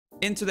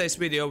In today's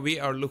video, we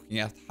are looking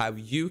at how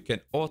you can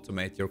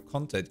automate your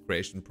content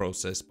creation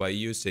process by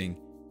using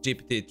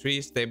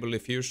GPT-3, Stable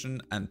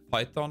Diffusion, and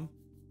Python.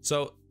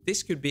 So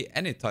this could be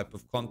any type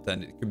of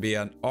content. It could be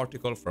an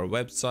article for a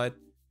website,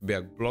 it could be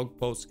a blog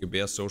post, it could be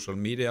a social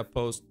media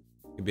post,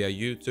 it could be a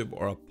YouTube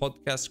or a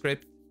podcast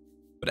script.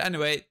 But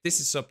anyway,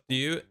 this is up to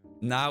you.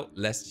 Now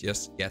let's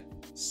just get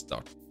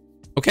started.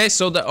 Okay,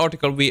 so the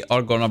article we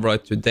are gonna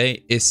write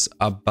today is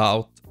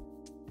about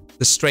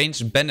the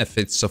strange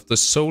benefits of the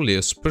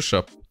Soleus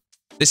push-up.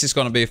 This is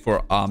gonna be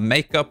for a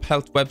makeup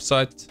health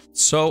website.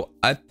 So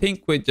I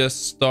think we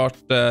just start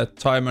the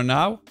timer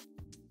now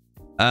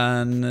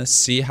and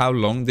see how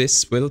long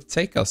this will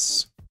take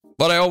us.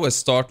 What I always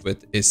start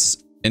with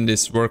is, in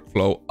this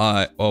workflow,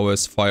 I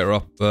always fire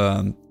up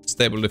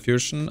Stable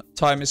Diffusion.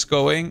 Time is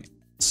going.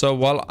 So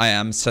while I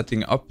am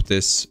setting up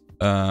this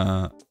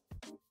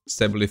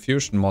Stable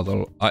Diffusion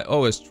model, I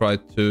always try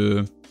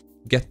to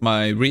get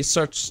my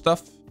research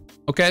stuff.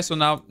 Okay, so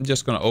now I'm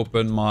just gonna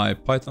open my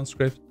Python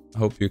script. I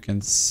hope you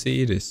can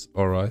see this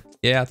all right.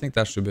 Yeah, I think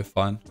that should be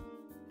fine.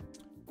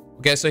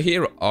 Okay, so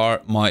here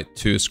are my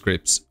two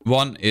scripts.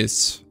 One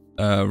is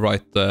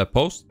write the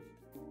post,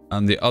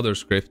 and the other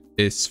script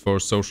is for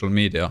social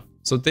media.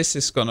 So this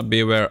is gonna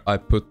be where I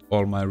put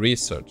all my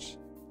research,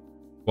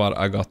 what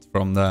I got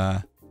from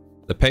the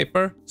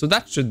paper. So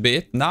that should be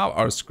it. Now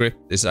our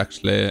script is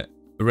actually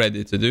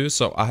ready to do.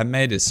 So I have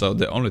made it so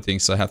the only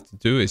things I have to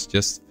do is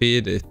just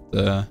feed it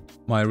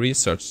my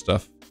research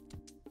stuff.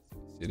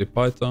 CD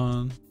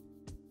Python,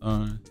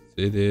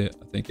 CD,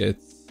 I think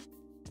it's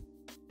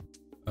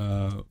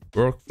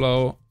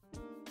workflow.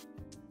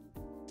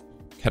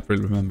 Can't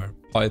really remember.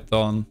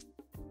 Python.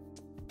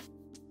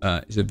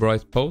 Is it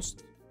write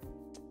post?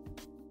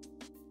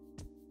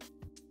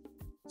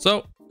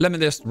 So let me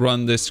just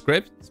run this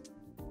script.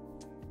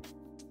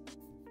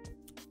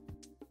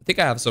 I think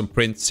I have some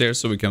prints here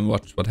so we can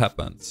watch what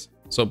happens.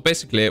 So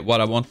basically what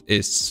I want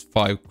is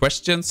 5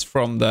 questions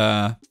from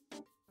the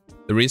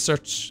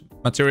research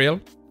material.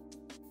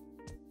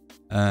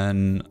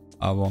 And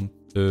I want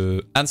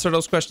to answer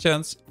those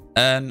questions,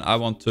 and I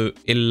want to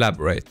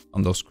elaborate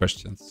on those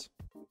questions.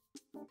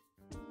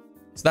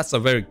 So that's a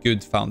very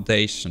good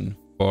foundation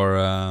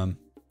for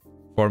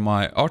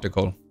my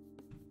article.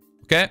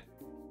 Okay,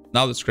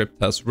 now the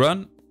script has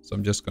run. So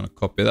I'm just gonna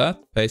copy that,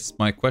 paste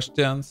my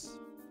questions,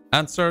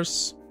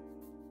 answers.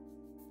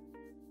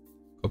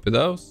 Copy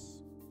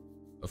those.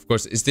 Of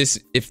course,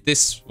 if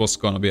this was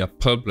gonna be a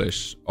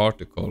published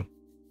article,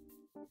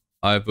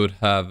 I would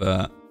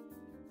have.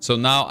 So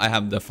now I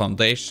have the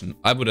foundation.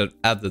 I would have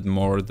added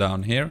more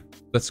down here.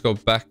 Let's go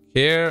back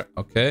here.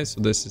 Okay,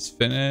 so this is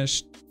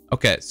finished.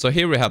 Okay, so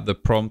here we have the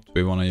prompt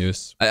we want to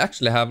use. I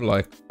actually have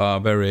like a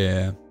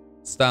very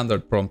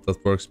standard prompt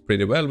that works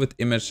pretty well with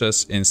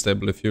images in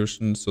Stable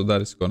Diffusion. So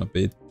that is gonna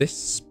be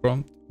this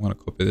prompt. I'm gonna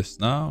copy this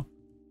now.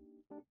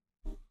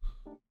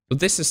 So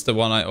this is the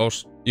one I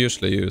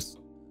usually use.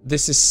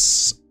 This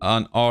is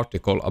an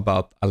article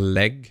about a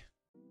leg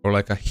or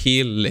like a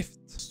heel lift.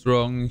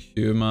 Strong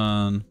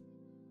human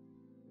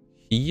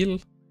heel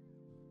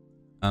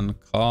and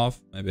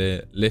calf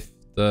maybe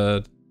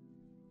lifted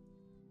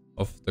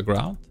off the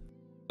ground.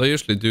 So I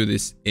usually do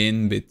this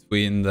in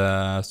between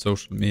the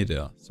social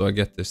media. So I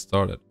get this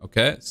started.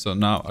 Okay, so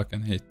now I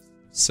can hit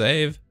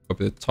save,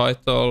 copy the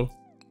title,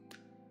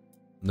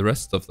 and the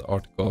rest of the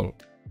article,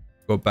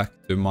 go back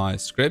to my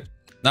script.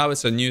 Now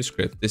it's a new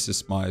script. This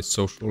is my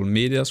social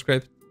media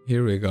script.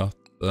 Here we got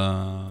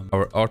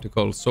our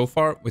article so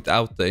far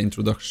without the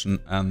introduction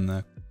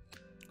and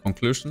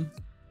conclusion.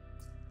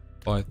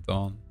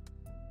 Python.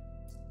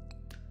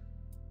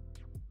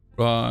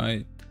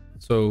 Right.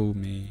 So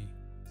me.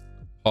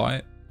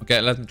 Pi. Okay,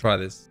 let me try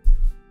this.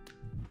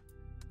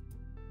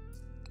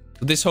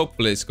 So this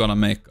hopefully is gonna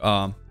make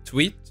a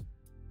tweet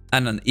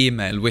and an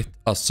email with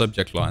a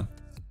subject line.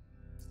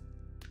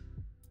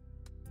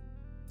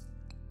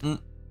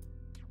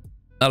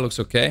 That looks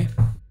okay.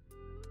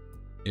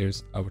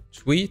 Here's our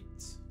tweet.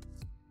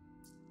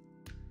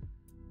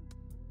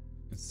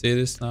 You can see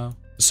this now.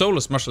 The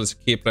Soleus muscle is a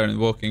key player in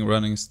walking,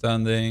 running,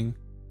 standing.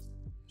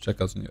 Check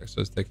out some new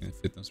exercise taking the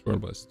fitness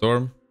world by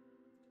storm.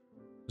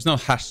 There's no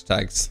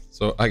hashtags,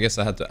 so I guess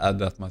I had to add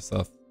that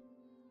myself.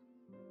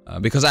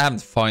 Because I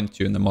haven't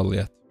fine-tuned the model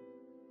yet.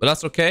 But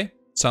that's okay.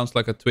 Sounds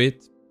like a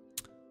tweet.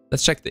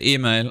 Let's check the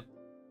email.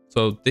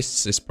 So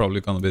this is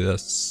probably going to be the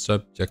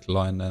subject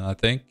line then, I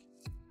think.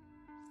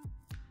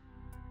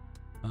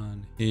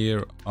 And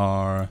here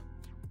are,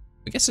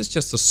 I guess it's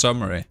just a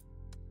summary.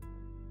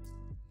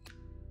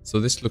 So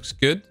this looks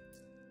good.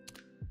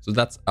 So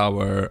that's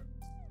our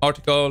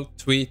article,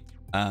 tweet,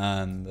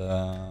 and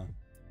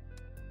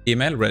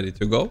email ready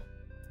to go.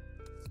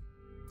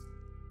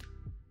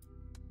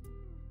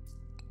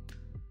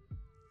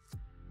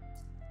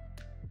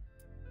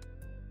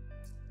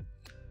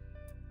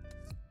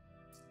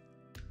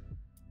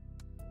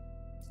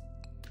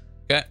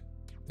 Okay,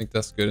 I think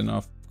that's good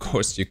enough. Of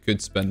course, you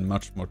could spend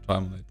much more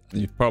time on it,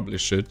 and you probably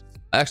should.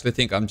 I actually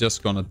think I'm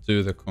just gonna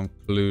do the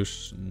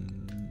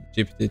conclusion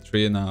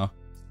GPT-3 now.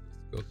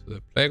 Let's go to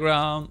the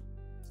playground.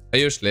 I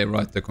usually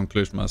write the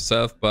conclusion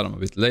myself, but I'm a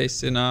bit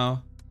lazy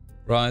now.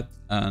 Write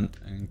an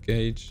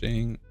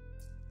engaging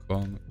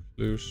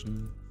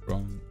conclusion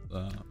from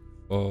the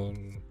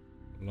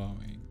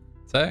following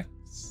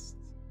text.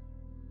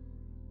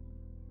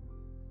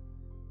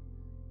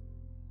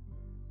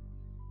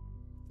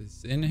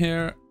 This in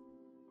here.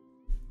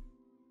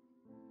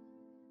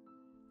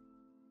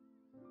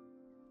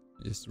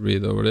 Just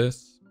read over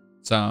this.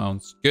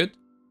 Sounds good.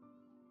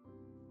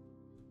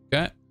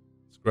 Okay.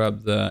 Let's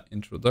grab the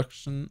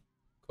introduction.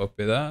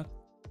 Copy that.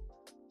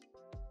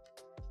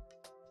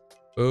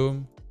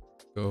 Boom.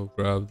 Go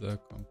grab the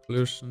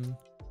conclusion.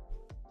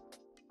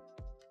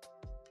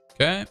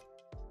 Okay.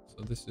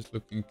 So this is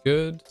looking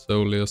good.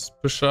 So let's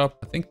push up.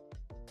 I think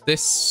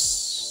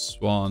this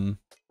one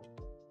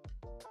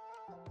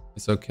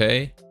is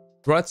okay.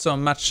 Write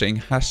some matching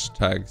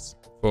hashtags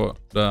for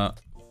the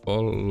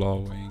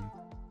following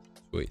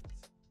tweet.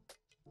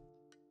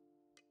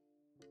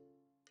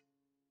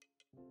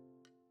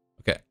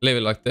 Okay, leave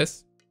it like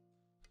this.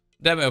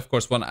 Then we of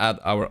course want to add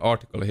our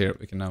article here.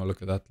 We can have a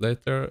look at that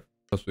later.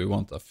 Because we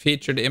want a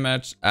featured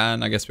image,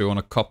 and I guess we want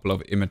a couple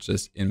of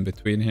images in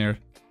between here.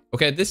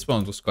 Okay, this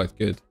one was quite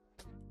good.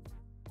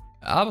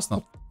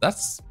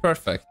 That's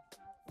perfect.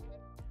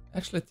 I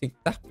actually think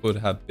that would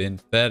have been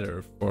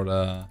better for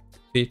the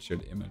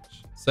featured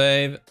image.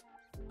 Save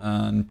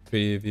and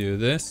preview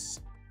this.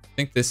 I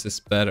think this is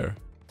better.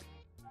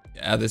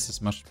 Yeah, this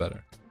is much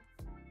better.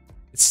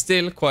 It's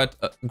still quite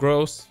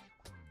gross.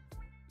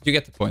 You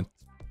get the point.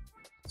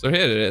 So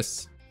here it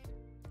is.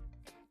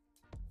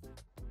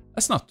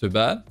 That's not too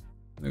bad.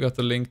 We got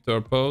the link to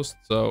our post,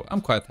 so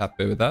I'm quite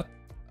happy with that.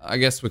 I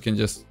guess we can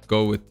just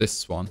go with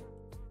this one.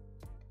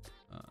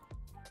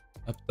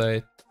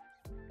 Update.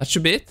 That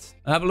should be it.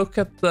 Have a look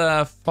at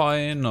the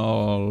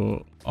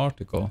final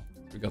article.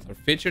 We got our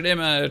featured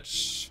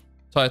image,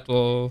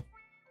 title,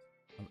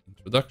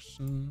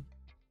 introduction.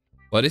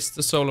 What is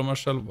the solo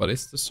muscle? What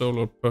is the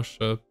solo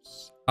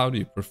push-ups? How do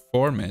you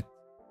perform it?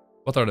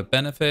 What are the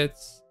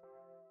benefits?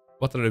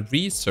 What are the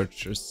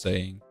researchers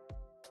saying?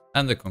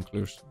 And the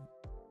conclusion.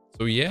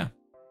 So yeah,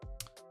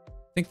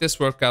 I think this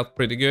worked out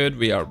pretty good.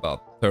 We are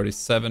about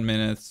 37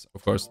 minutes.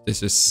 Of course,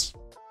 this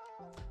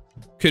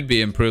could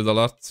be improved a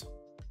lot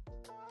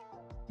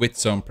with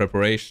some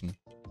preparation.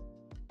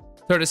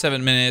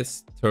 37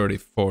 minutes,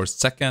 34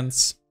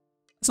 seconds.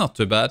 That's not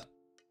too bad.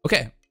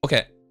 Okay,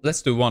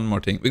 let's do one more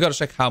thing. We gotta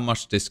check how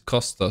much this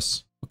cost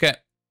us. Okay,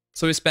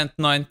 so we spent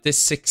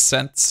 96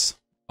 cents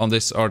on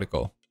this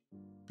article.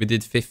 We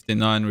did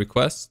 59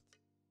 requests,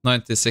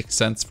 96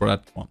 cents for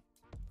that one.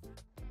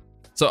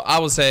 So I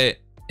would say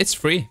it's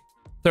free.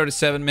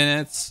 37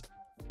 minutes,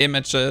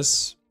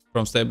 images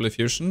from Stable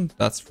Diffusion,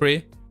 that's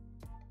free.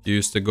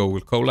 Use the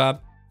Google Colab.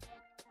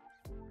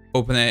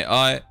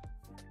 OpenAI,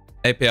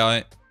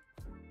 API,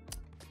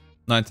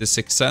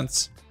 96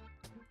 cents.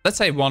 Let's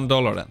say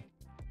 $1 then.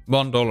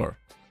 $1.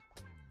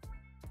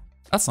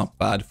 That's not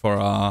bad for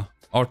an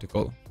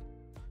article.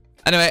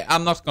 Anyway,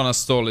 I'm not gonna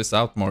stall this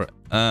out more.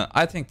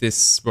 I think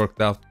this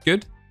worked out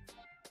good.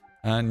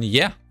 And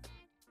yeah,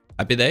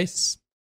 happy days.